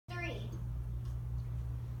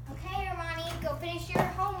go finish your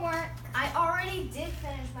homework. I already did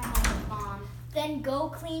finish my homework, Mom. Then go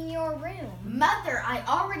clean your room. Mother, I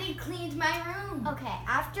already cleaned my room. Okay,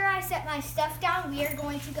 after I set my stuff down, we are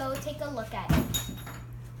going to go take a look at it.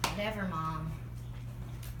 Whatever, Mom.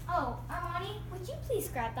 Oh, Armani, would you please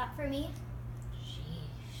grab that for me?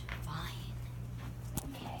 Sheesh, fine.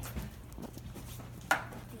 Okay.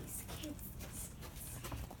 These kids.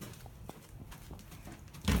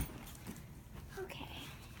 Okay.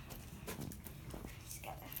 Just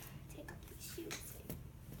gotta take off these shoes.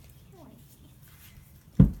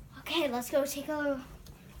 Okay, let's go take a.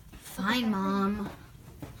 Fine, Mom.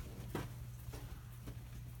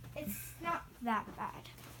 It's not that bad.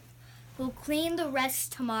 We'll clean the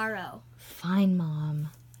rest tomorrow. Fine, Mom.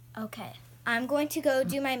 Okay. I'm going to go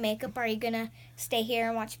do my makeup. Are you gonna stay here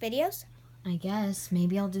and watch videos? I guess.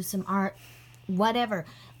 Maybe I'll do some art. Whatever.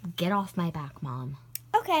 Get off my back, Mom.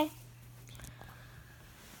 Okay.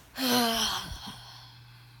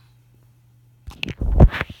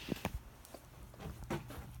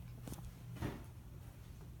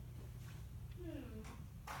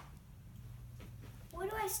 What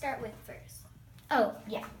do I start with first? Oh,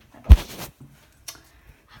 yeah. Okay.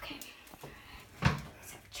 I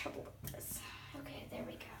have trouble with this. Okay, there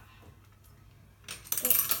we go.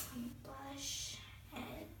 Get some blush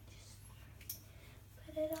and just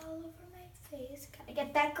put it all over my face. Gotta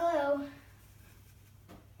get that glow.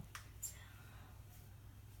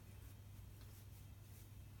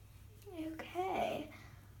 Okay.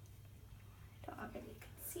 I don't have any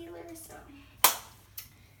concealer, so.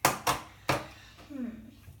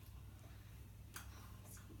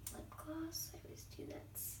 Some lip gloss. I always do that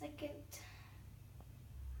second.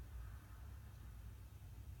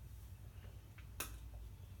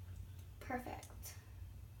 Perfect.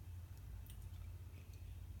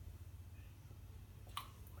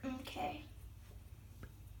 Okay.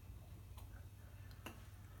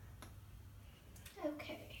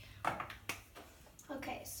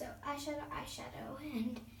 Okay, so eyeshadow,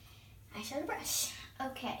 and eyeshadow brush.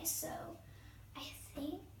 Okay, so I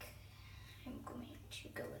think I'm going to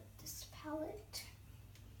go with this palette.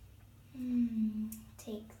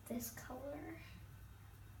 Take this color.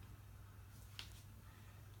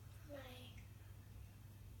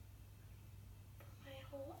 My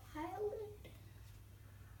whole eyelid.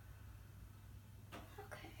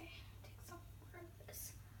 Okay, take some more of this.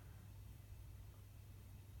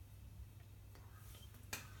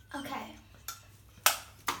 Okay,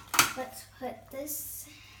 let's put this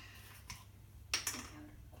in the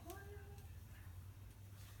outer corner.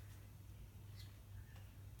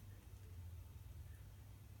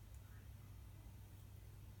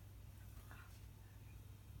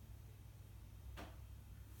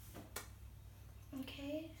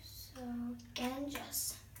 Okay, so again,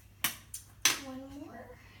 just one more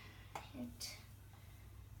hint.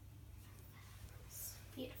 This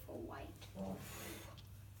beautiful white.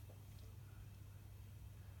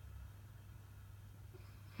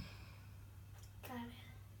 Got it.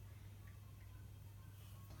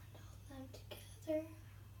 Blend all them together.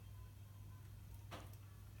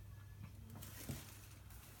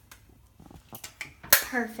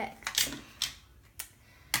 Perfect.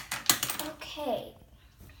 Okay.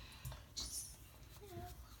 Just a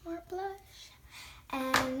little more blush.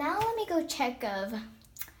 And now let me go check of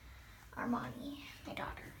Armani, my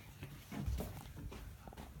daughter.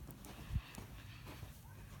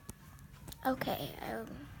 Okay,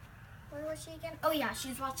 where was she again? Oh yeah,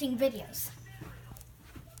 she's watching videos.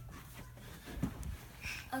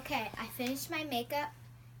 Okay, I finished my makeup.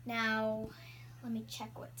 Now, let me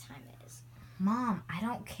check what time it is. Mom, I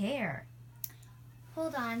don't care.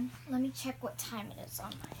 Hold on, let me check what time it is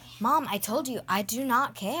on my... Mom, I told you, I do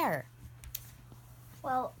not care.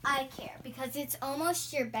 Well, I care because it's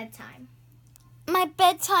almost your bedtime. My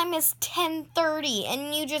bedtime is 10:30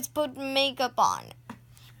 and you just put makeup on.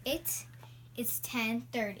 It's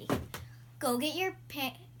 10:30. Go get your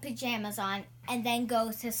pajamas on and then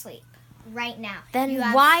go to sleep right now. Then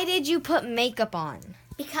why did you put makeup on?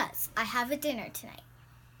 Because I have a dinner tonight.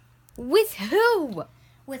 With who?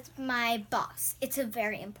 With my boss. It's a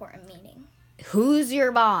very important meeting. Who's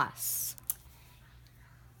your boss?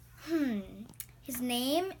 His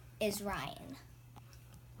name is Ryan.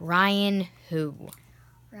 Ryan who?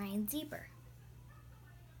 Ryan Zieber.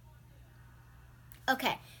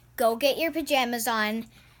 Okay, go get your pajamas on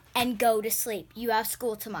and go to sleep. You have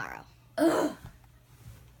school tomorrow. Ugh.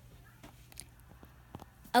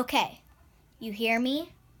 Okay, you hear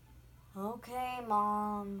me? Okay,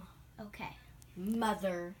 Mom. Okay.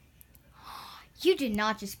 Mother. You did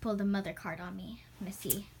not just pull the mother card on me,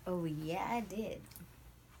 Missy. Oh, yeah, I did.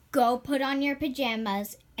 Go put on your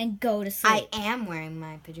pajamas and go to sleep. I am wearing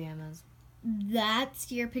my pajamas.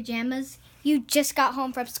 That's your pajamas? You just got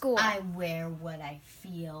home from school. I wear what I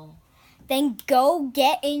feel. Then go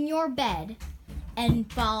get in your bed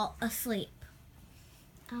and fall asleep.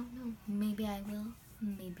 Oh no, maybe I will,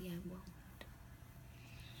 maybe I won't.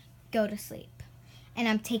 Go to sleep. And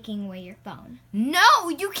I'm taking away your phone. No,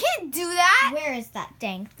 you can't do that! Where is that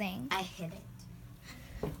dang thing? I hid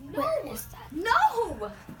it. Where is that?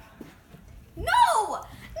 No! No!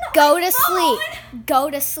 Go to sleep. Go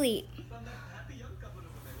to sleep.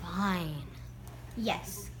 Fine.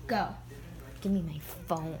 Yes, go. Give me my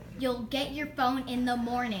phone. You'll get your phone in the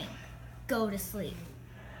morning. Go to sleep.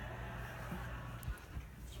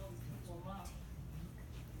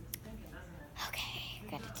 Okay,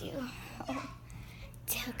 gotta do. Oh,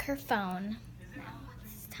 took her phone. Now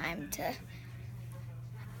it's time to.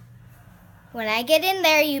 When I get in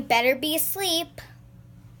there, you better be asleep.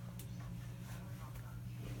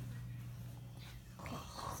 Okay,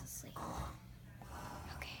 she's asleep.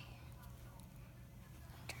 Okay.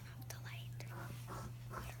 Turn off the light.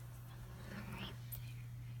 Right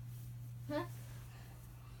there. Huh?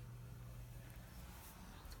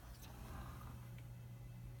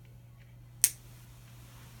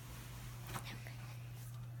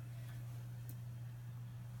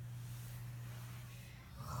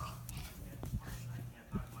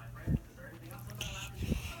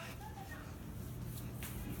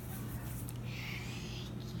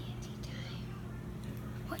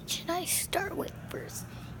 What should I start with first?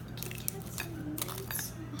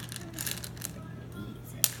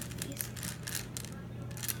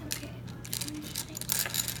 Okay.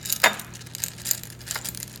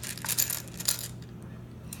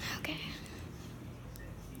 Okay.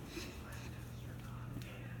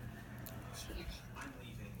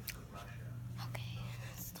 Okay,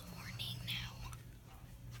 it's the morning now.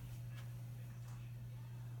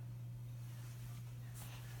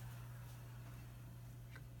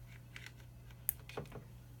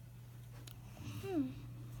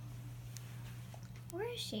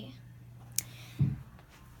 Where is she?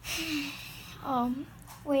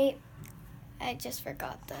 Wait. I just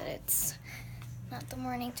forgot that it's not the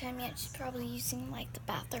morning time yet. She's probably using like the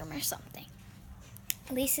bathroom or something.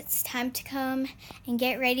 At least it's time to come and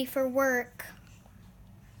get ready for work.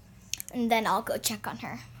 And then I'll go check on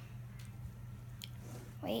her.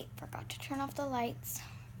 Wait, forgot to turn off the lights.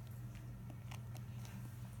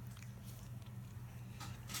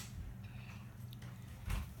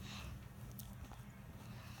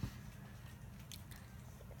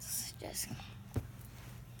 Just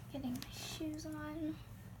getting my shoes on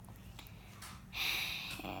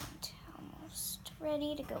and almost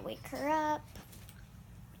ready to go wake her up.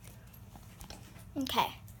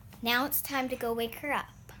 Okay, now it's time to go wake her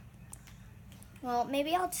up. Well,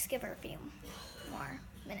 maybe I'll just give her a few more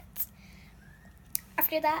minutes.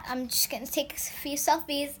 After that, I'm just gonna take a few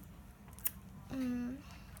selfies.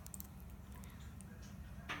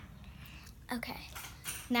 Okay.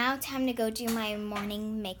 Now time to go do my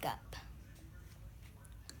morning makeup.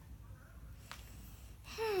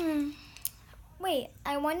 Wait,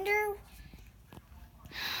 I wonder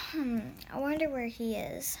where he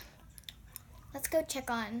is. Let's go check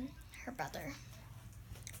on her brother.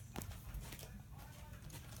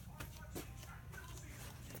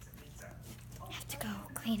 I have to go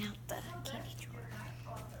clean out the candy drawer.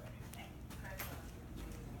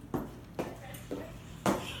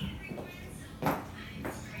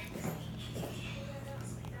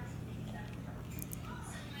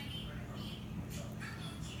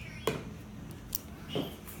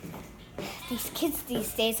 These kids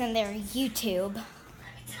these days and their YouTube.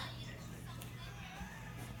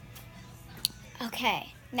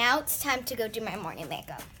 Okay, now it's time to go do my morning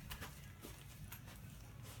makeup.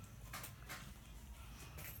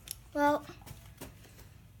 Well,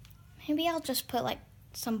 maybe I'll just put like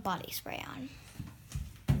some body spray on.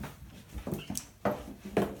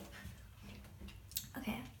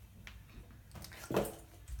 Okay.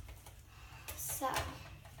 So.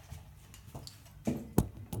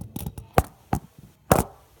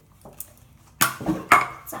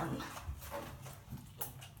 Some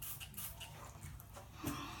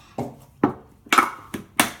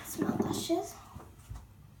smell luscious.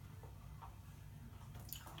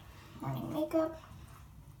 Morning makeup.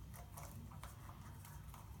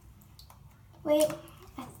 Wait.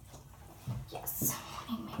 Yes,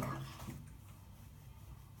 morning makeup.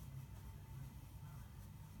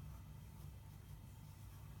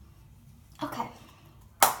 Okay.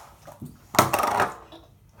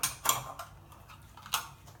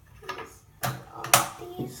 All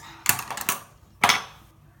of these.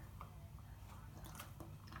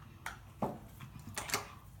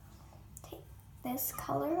 this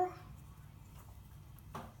color.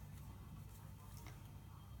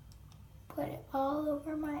 Put it all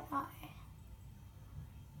over my eye.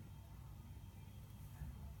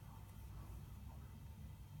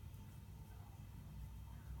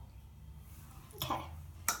 Okay,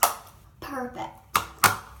 perfect.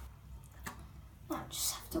 Now I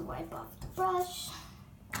just have to wipe off the brush.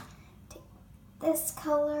 Take this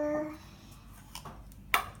color.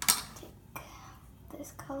 Take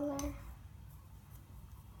this color.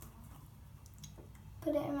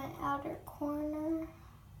 Put it in my outer corner.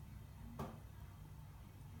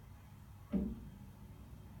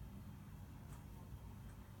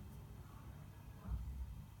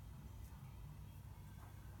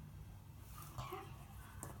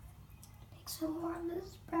 Some more of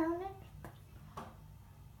this brownish.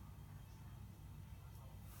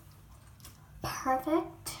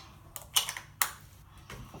 Perfect.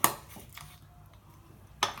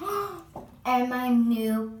 And my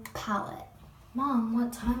new palette. Mom,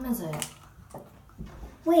 what time is it?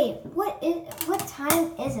 Wait, what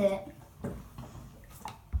time is it?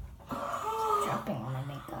 Dropping on my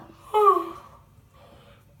makeup.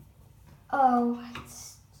 Oh,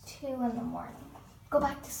 it's 2 in the morning. Go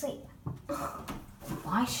back to sleep.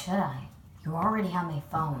 Why should I? You already have my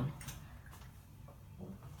phone.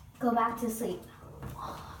 Go back to sleep.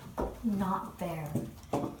 Not fair.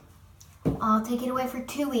 I'll take it away for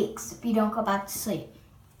 2 weeks if you don't go back to sleep.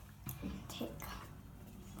 Take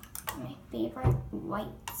my favorite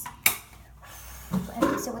whites. I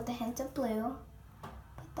mix it with a hint of blue.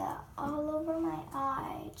 Put that all over my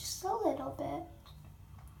eye, just a little bit.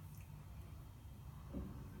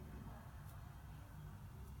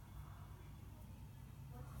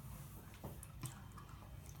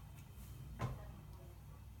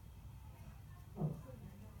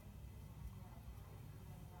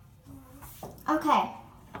 Okay,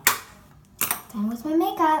 done with my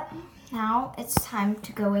makeup. Now it's time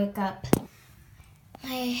to go wake up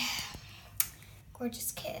my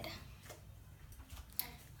gorgeous kid.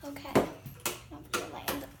 Okay, I'll put the light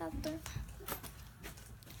in the bathroom.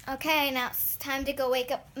 Okay, now it's time to go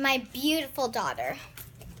wake up my beautiful daughter.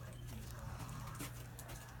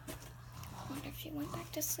 I wonder if she went back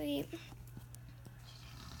to sleep.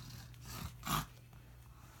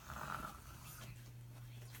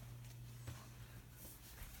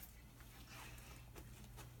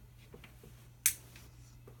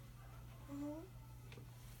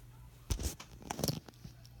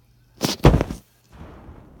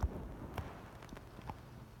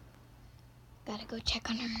 Gotta go check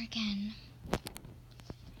on her again.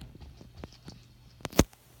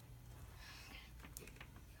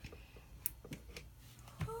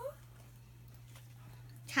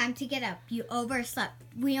 Time to get up. You overslept.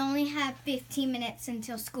 We only have 15 minutes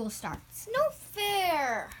until school starts. No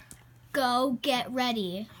fair. Go get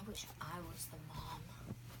ready. I wish I was the mom.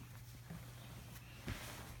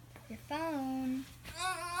 Your phone.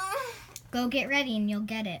 Go get ready and you'll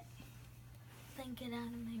get it. Then get out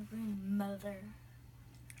of my room, mother.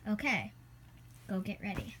 Okay. Go get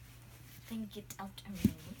ready. Then get out of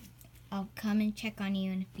my room. I'll come and check on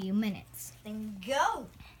you in a few minutes. Then go.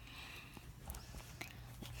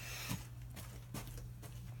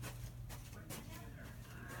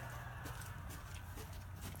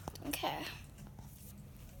 Okay.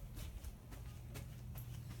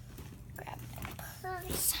 Grab my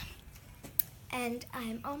purse. And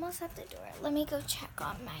I'm almost at the door. Let me go check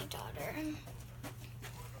on my daughter.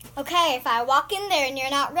 Okay, if I walk in there and you're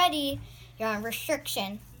not ready, you're on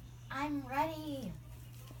restriction. I'm ready.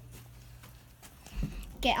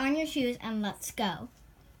 Get on your shoes and let's go.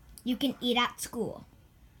 You can eat at school.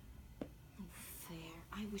 No fair.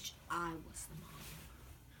 I wish I was the mom.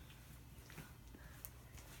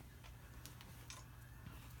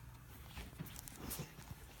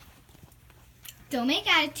 Don't make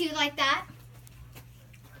attitude like that.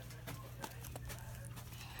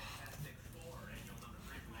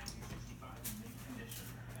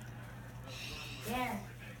 There.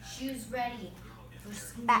 Shoes ready for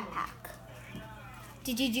school. Backpack.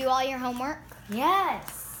 Did you do all your homework?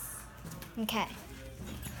 Yes. Okay.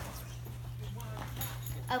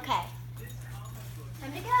 Okay.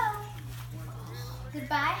 Time to go.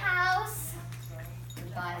 Goodbye, house.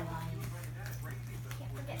 Goodbye, Lion.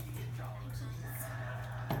 Can't forget.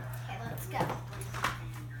 Okay, let's go.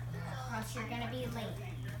 Or else you're gonna be late.